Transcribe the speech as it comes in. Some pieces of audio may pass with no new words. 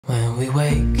When we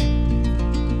wake,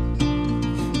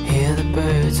 hear the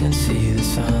birds and see the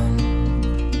sun.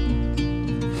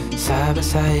 Side by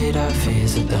side our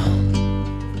fears are done.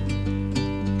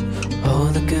 All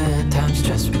the good times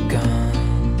just begun.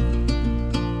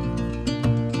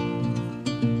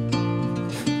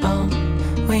 Oh,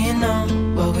 we know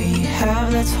what we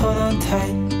have, let's hold on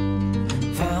tight.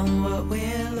 Found what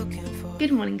we're looking for.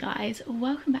 Good morning guys,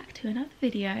 welcome back to another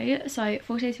video. So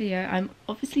for today's video I'm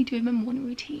obviously doing my morning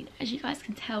routine. As you guys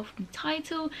can tell from the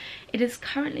title, it is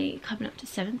currently coming up to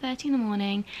 7:30 in the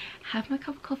morning. Have my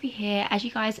cup of coffee here. As you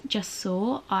guys just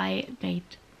saw, I made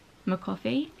my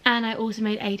coffee and I also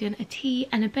made Aiden a tea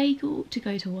and a bagel to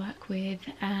go to work with,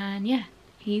 and yeah,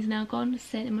 he's now gone,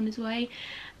 sent him on his way,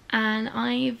 and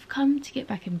I've come to get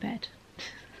back in bed.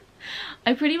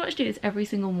 I pretty much do this every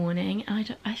single morning,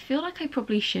 and I feel like I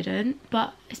probably shouldn't,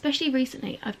 but especially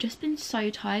recently I've just been so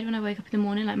tired when I wake up in the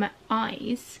morning. Like my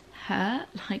eyes hurt,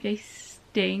 like they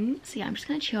sting. So yeah, I'm just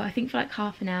gonna chill, I think, for like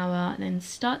half an hour and then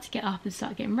start to get up and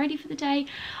start getting ready for the day.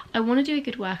 I want to do a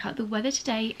good workout. The weather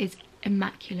today is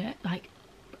immaculate, like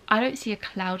I don't see a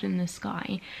cloud in the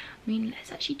sky. I mean,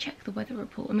 let's actually check the weather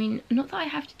report. I mean, not that I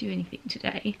have to do anything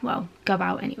today, well, go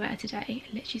out anywhere today.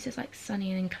 It literally says like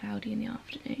sunny and cloudy in the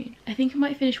afternoon. I think I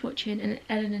might finish watching an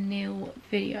Ellen and Neil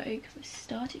video because I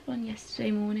started one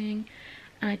yesterday morning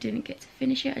and I didn't get to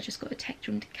finish it. I just got a text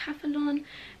from Decathlon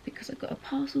because I've got a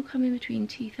parcel coming between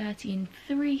 2:30 and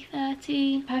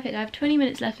 3:30. Perfect, I have 20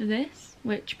 minutes left of this,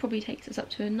 which probably takes us up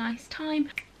to a nice time.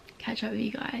 Catch up with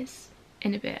you guys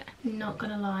in a bit. Not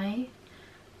gonna lie,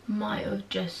 might have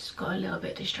just got a little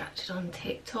bit distracted on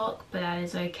TikTok, but that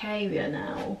is okay. We are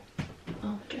now,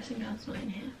 oh, dressing gown's not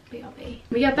in here, BRB.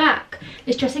 We are back.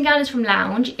 This dressing gown is from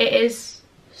Lounge. It is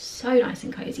so nice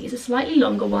and cozy. It's a slightly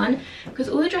longer one because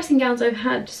all the dressing gowns I've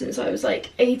had since I was like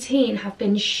 18 have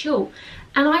been short,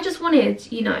 and I just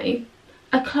wanted, you know,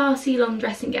 a classy long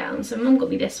dressing gown, so mum got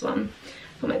me this one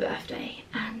for my birthday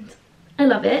and I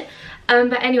love it.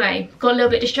 But anyway, got a little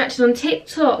bit distracted on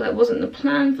TikTok. That wasn't the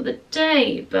plan for the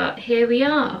day, but here we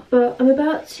are. But I'm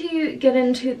about to get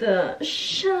into the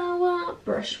shower,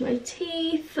 brush my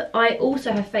teeth. I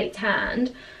also have fake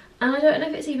tanned, and I don't know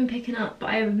if it's even picking up,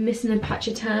 but I'm missing a patch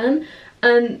of tan.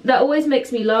 And that always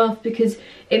makes me laugh because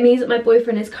it means that my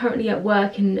boyfriend is currently at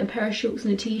work in a pair of shorts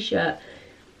and a t-shirt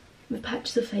with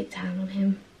patches of fake tan on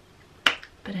him.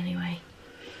 But anyway,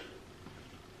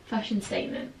 fashion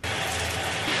statement.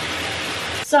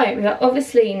 So we are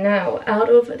obviously now out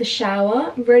of the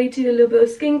shower, ready to do a little bit of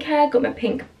skincare. Got my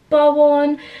pink bow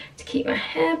on to keep my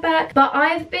hair back. But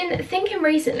I've been thinking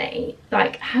recently,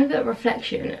 like, having a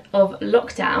reflection of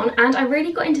lockdown, and I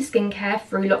really got into skincare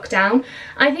through lockdown.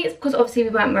 I think it's because obviously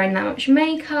we weren't wearing that much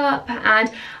makeup, and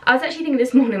I was actually thinking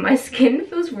this morning my skin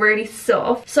feels really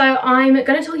soft. So I'm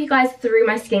going to talk you guys through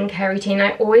my skincare routine.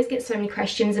 I always get so many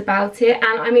questions about it,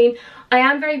 and I mean, I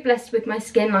am very blessed with my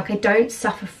skin, like I don't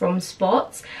suffer from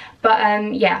spots.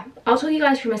 But yeah, I'll talk you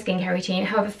guys through my skincare routine.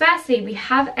 However, firstly, we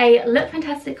have a Look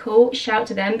Fantastic haul. Shout out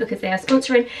to them because they are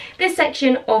sponsoring this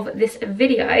section of this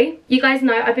video. You guys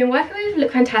know I've been working with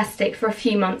Look Fantastic for a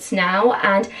few months now,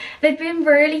 and they've been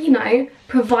really, you know,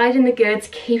 providing the goods,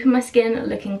 keeping my skin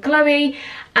looking glowy,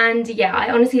 and yeah,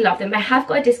 I honestly love them. I have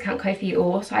got a discount code for you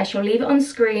all, so I shall leave it on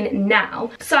screen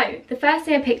now. So the first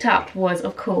thing I picked up was,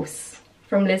 of course,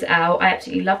 from Liz L. I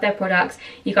absolutely love their products.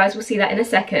 You guys will see that in a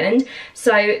second.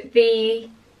 So the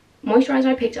moisturiser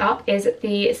I picked up is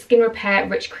the Skin Repair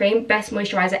Rich Cream. Best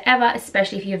moisturiser ever,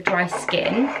 especially if you have dry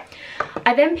skin.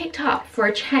 I then picked up, for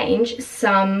a change,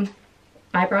 some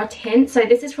eyebrow tint. So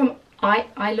this is from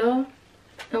Isla,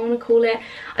 I want to call it.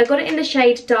 I got it in the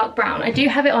shade dark brown. I do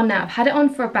have it on now. I've had it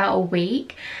on for about a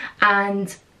week,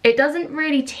 and it doesn't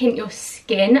really tint your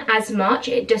skin as much.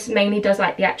 It just mainly does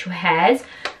like the actual hairs.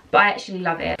 But I actually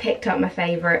love it. Picked up my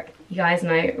favourite, you guys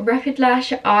know, Rapid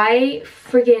Lash. I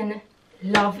friggin'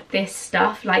 love this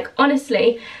stuff. Like,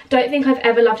 honestly, don't think I've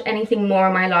ever loved anything more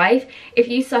in my life. If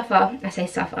you suffer, I say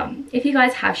suffer, if you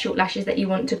guys have short lashes that you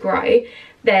want to grow,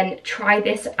 then try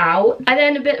this out. And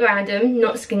then a bit random,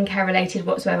 not skincare related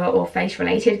whatsoever or face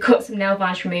related, got some nail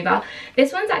varnish remover.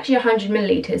 This one's actually 100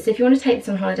 millilitres, so if you want to take this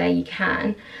on holiday, you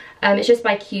can. It's just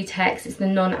by Q-Tex. It's the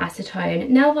non-acetone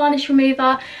nail varnish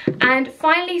remover. And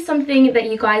finally, something that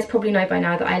you guys probably know by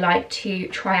now that I like to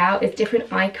try out is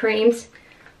different eye creams.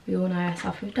 We all know I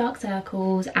suffer with dark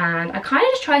circles, and I kind of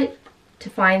just try to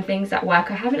find things that work.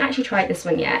 I haven't actually tried this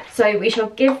one yet, so we shall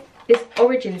give this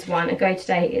Origins one a go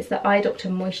today. It's the Eye Doctor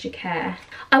Moisture Care.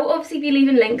 I will obviously be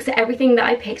leaving links to everything that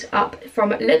I picked up from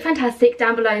Look Fantastic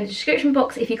down below in the description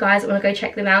box if you guys want to go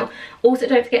check them out. Also,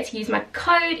 don't forget to use my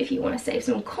code if you want to save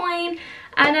some coin.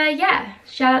 And yeah,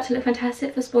 shout out to Look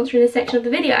Fantastic for sponsoring this section of the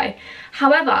video.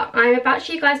 However, I'm about to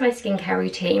show you guys my skincare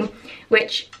routine,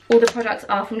 which all the products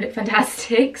are from Look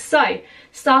Fantastic. So,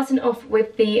 starting off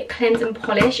with the Cleanse and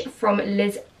Polish from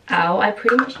Liz L. I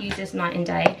pretty much use this night and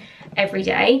day, every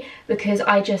day, because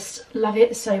I just love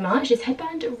it so much. This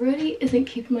headband really isn't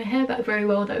keeping my hair back very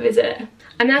well though, is it?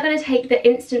 I'm now going to take the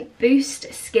Instant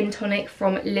Boost Skin Tonic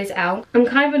from Liz L. I'm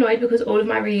kind of annoyed because all of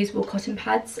my reusable cotton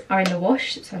pads are in the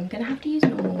wash, so I'm going to have to use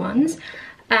normal ones.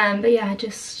 But yeah,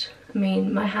 I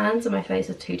mean, my hands and my face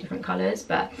are two different colours,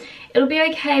 but it'll be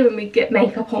okay when we get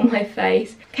makeup on my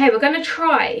face. Okay, we're going to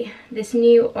try this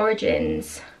new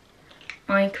Origins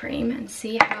eye cream and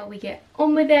see how we get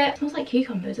on with it. It smells like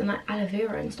cucumbers and like aloe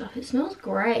vera and stuff. It smells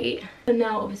great. And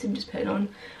now obviously I'm just putting on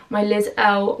my Liz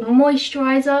L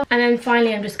moisturiser, and then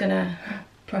finally I'm just gonna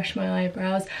brush my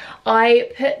eyebrows. I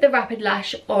put the Rapid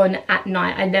Lash on at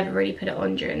night. I never really put it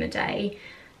on during the day,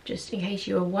 just in case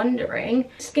you were wondering.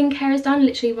 Skincare is done,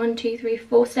 literally 1, 2, 3,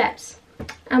 4 steps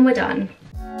and we're done.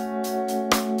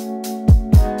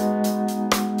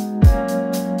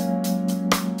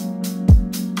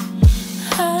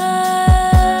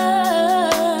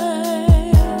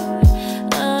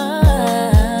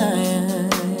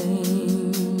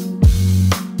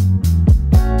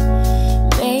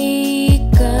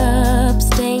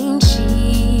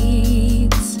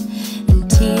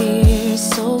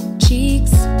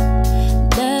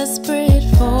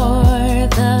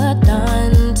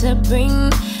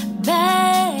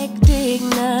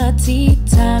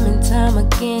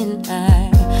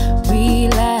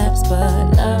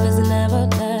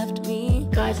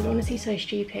 So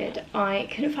stupid. I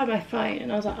couldn't find my phone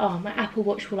and I was like, oh, my Apple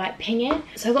Watch will like ping it.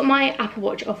 So I got my Apple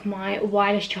Watch off my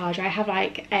wireless charger. I have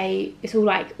like it's all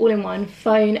like all-in-one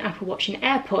phone, Apple Watch and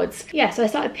AirPods. Yeah, so I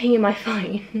started pinging my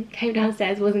phone. Came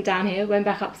downstairs, wasn't down here, went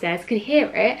back upstairs, could hear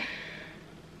it.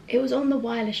 It was on the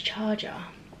wireless charger.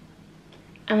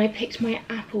 And I picked my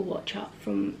Apple Watch up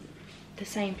from the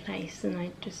same place and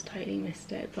I just totally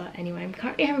missed it. But anyway, I'm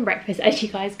currently having breakfast, as you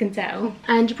guys can tell,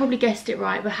 and you probably guessed it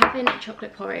right, we're having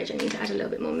chocolate porridge. I need to add a little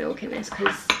bit more milk in this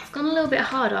because it's gone a little bit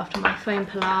hard after my phone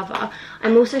palaver.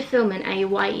 I'm also filming a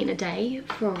white in a day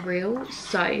for a reel,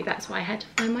 so that's why I had to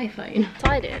find my phone.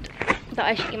 Decided that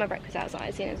I should eat my breakfast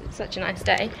outside, seeing as it's such a nice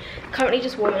day. Currently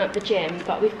just warming up the gym,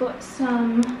 but we've got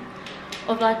some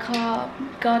of like our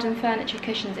garden furniture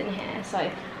cushions in here, so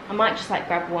I might just like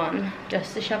grab one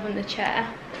just to shove in the chair.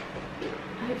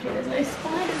 Hopefully there's no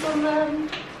spiders on them.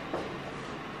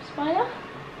 Spider?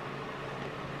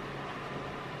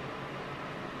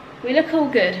 We look all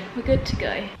good. We're good to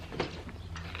go.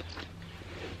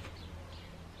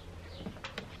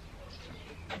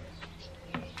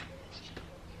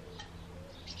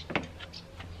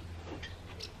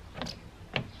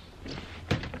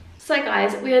 So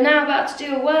guys, we are now about to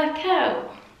do a workout.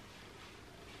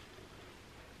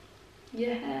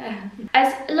 Yeah.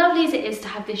 As lovely as it is to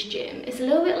have this gym, it's a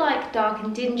little bit like dark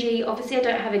and dingy. Obviously I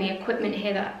don't have any equipment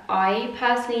here that I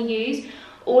personally use.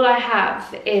 All I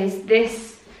have is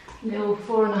this little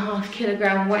 4.5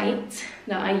 kilogram weight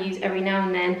that I use every now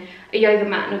and then, a yoga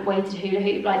mat and a weighted hula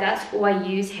hoop. Like, that's all I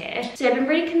use here. So I've been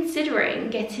really considering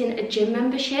getting a gym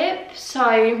membership. So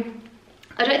I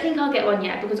don't think I'll get one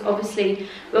yet because obviously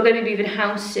we're going to be moving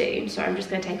house soon. So I'm just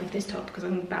going to take off this top because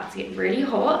I'm about to get really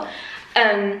hot.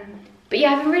 But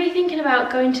yeah, I've been really thinking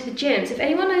about going to the gym. So if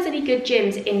anyone knows any good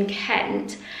gyms in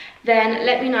Kent, then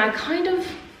let me know. I don't know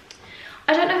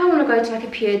if I want to go to like a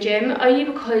pure gym, only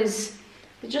because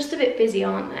they're just a bit busy,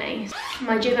 aren't they?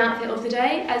 My gym outfit of the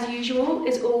day, as usual,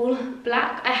 is all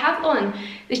black. I have on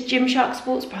this Gymshark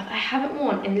sports bra that I haven't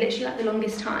worn in literally like the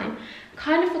longest time.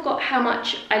 Kind of forgot how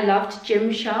much I loved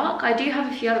Gymshark. I do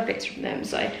have a few other bits from them,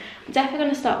 so I'm definitely going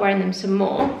to start wearing them some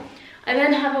more. I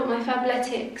then have on my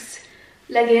Fabletics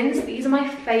leggings. These are my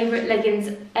favourite leggings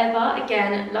ever.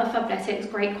 Again, love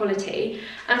Fabletics, great quality.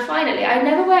 And finally, I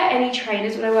never wear any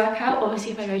trainers when I work out.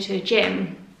 Obviously, if I go to a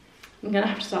gym, I'm gonna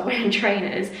have to start wearing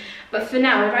trainers. But for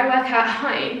now, if I work out at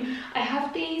home, I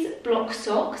have these block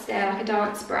socks. They're like a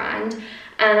dance brand.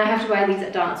 And I have to wear these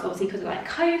at dance, obviously, because of like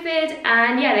COVID.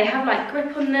 And yeah, they have like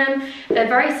grip on them. They're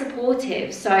very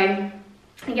supportive. So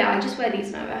yeah, I just wear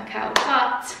these when I work out.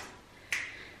 But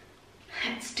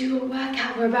let's do a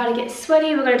workout. We're about to get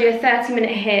sweaty. We're gonna do a 30-minute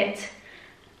hit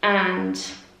and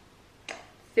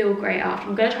feel great after.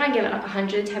 I'm gonna try and give it like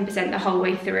 110% the whole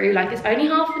way through. Like, it's only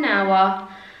half an hour.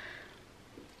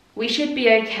 We should be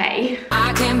okay.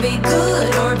 I can be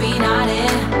good or be naughty,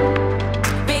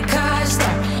 because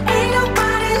there ain't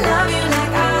nobody love you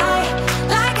like I do,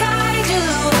 like I do,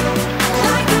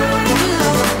 like I do,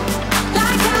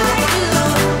 like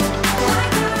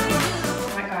I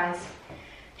do. Right guys,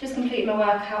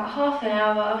 half an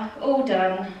hour, all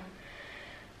done.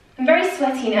 I'm very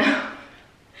sweaty now.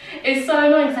 It's so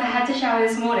annoying because I had to shower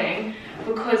this morning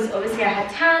because obviously I had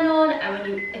tan on, and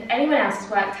when if anyone else has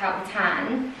worked out the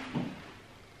tan,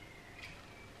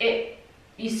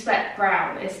 you sweat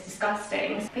brown. It's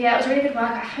disgusting. But yeah, it was a really good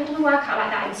workout. I haven't done a workout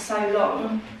like that in so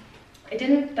long. It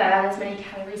didn't burn as many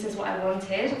calories as what I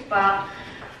wanted, but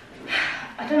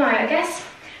I don't know, I guess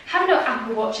having an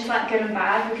Apple Watch is like good and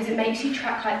bad because it makes you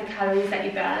track like the calories that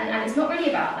you burn, and it's not really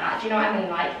about that. Do you know what I mean?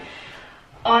 Like,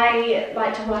 I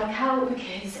like to work out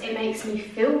because it makes me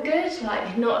feel good,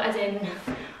 like not as in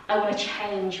I want to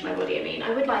change my body. I mean,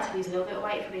 I would like to lose a little bit of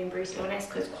weight, for being brutally honest,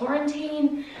 because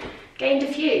quarantine, gained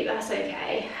a few, that's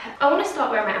okay. I want to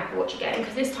start wearing my Apple Watch again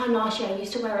because this time last year I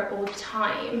used to wear it all the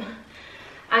time.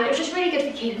 And it was just really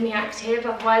good for keeping me active.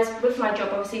 Otherwise, with my job,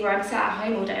 obviously, where I'm sat at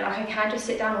home all day, like I can just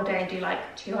sit down all day and do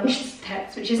like 200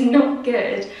 steps, which is not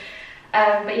good.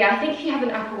 But yeah, I think if you have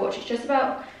an Apple Watch, it's just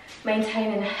about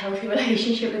maintaining a healthy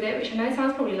relationship with it, which I know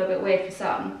sounds probably a little bit weird for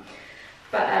some.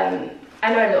 But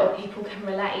I know a lot of people can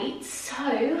relate. So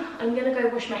I'm gonna go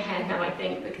wash my hair now, I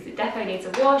think, because it definitely needs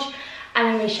a wash. And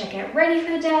then we should get ready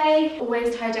for the day.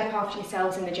 Always tidy up after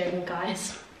yourselves in the gym,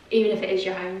 guys. Even if it is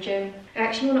your home gym. I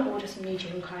actually want to order some new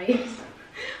gym clothes.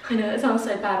 I know that sounds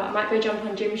so bad, but I might go jump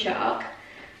on Gymshark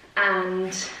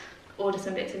and order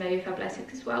some bits of maybe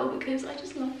Fabletics as well, because I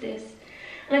just love this.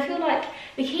 And I feel like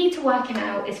the key to working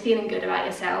out is feeling good about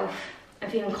yourself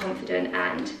and feeling confident,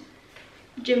 and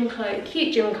gym clothes,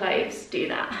 cute gym clothes do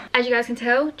that. As you guys can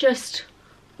tell, just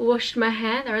washed my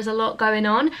hair. There is a lot going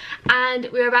on, and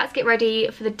we're about to get ready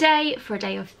for the day, for a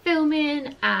day of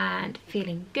filming and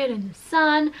feeling good in the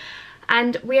sun.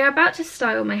 And we are about to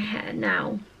style my hair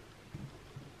now.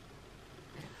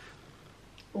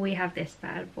 We have this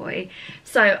bad boy.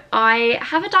 So I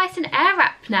have a Dyson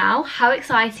airwrap now. How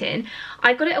exciting.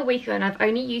 I got it a week ago and I've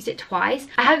only used it twice.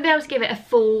 I haven't been able to give it a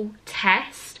full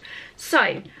test,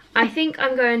 so I think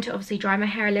I'm going to obviously dry my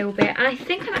hair a little bit, and I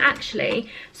think I'm actually,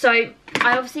 so I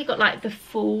obviously got like the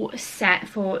full set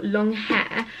for long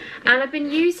hair, and I've been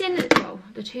using, well,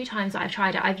 the 2 times that I've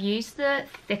tried it, I've used the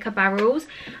thicker barrels,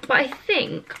 but I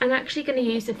think I'm actually going to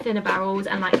use the thinner barrels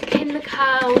and like pin the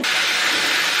curls.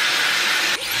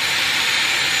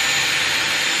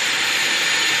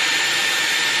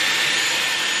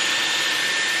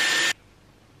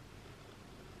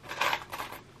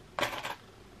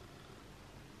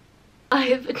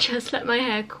 I've just let my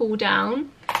hair cool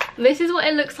down. This is what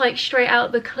it looks like straight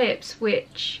out the clips,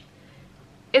 which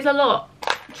is a lot.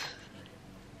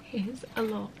 Is a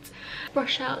lot.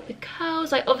 Brush out the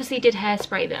curls. I obviously did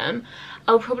hairspray them.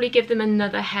 I'll probably give them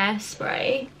another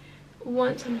hairspray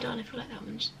once I'm done. I feel like that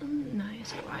one's, no,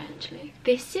 it's alright actually.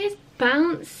 This is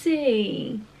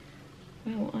bouncy.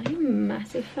 Well, I'm a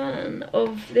massive fan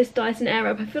of this Dyson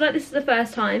Airwrap. I feel like this is the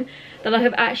first time that I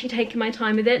have actually taken my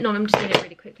time with it. No, I'm just doing it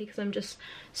really quickly because I'm just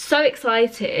so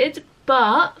excited.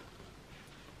 But,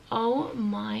 oh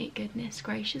my goodness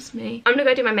gracious me. I'm gonna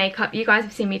go do my makeup. You guys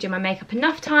have seen me do my makeup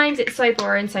enough times. It's so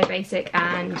boring, so basic,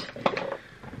 and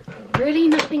really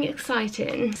nothing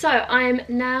exciting. So, I'm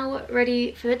now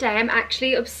ready for the day. I'm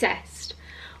actually obsessed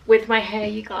with my hair,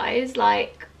 you guys.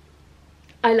 Like,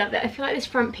 I love it. I feel like this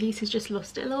front piece has just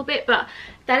lost it a little bit, but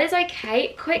that is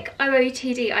okay. Quick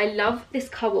OOTD, I love this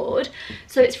card.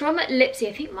 So it's from Lipsy.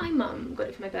 I think my mum got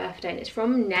it for my birthday, and it's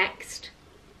from Next,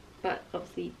 but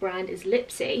obviously brand is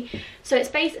Lipsy. So it's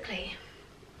basically,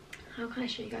 how can I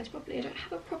show you guys properly? I don't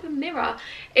have a proper mirror.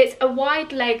 It's a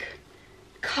wide leg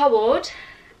card,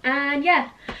 and yeah,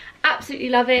 absolutely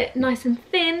love it. Nice and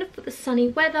thin for the sunny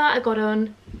weather. I got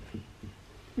on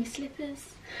my slippers.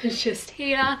 Just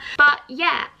here. But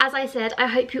yeah, as I said, I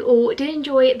hope you all did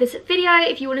enjoy this video.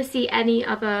 If you want to see any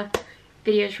other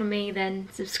videos from me, then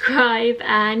subscribe,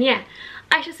 and yeah,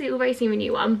 I shall see you all very soon with a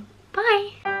new one.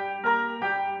 Bye.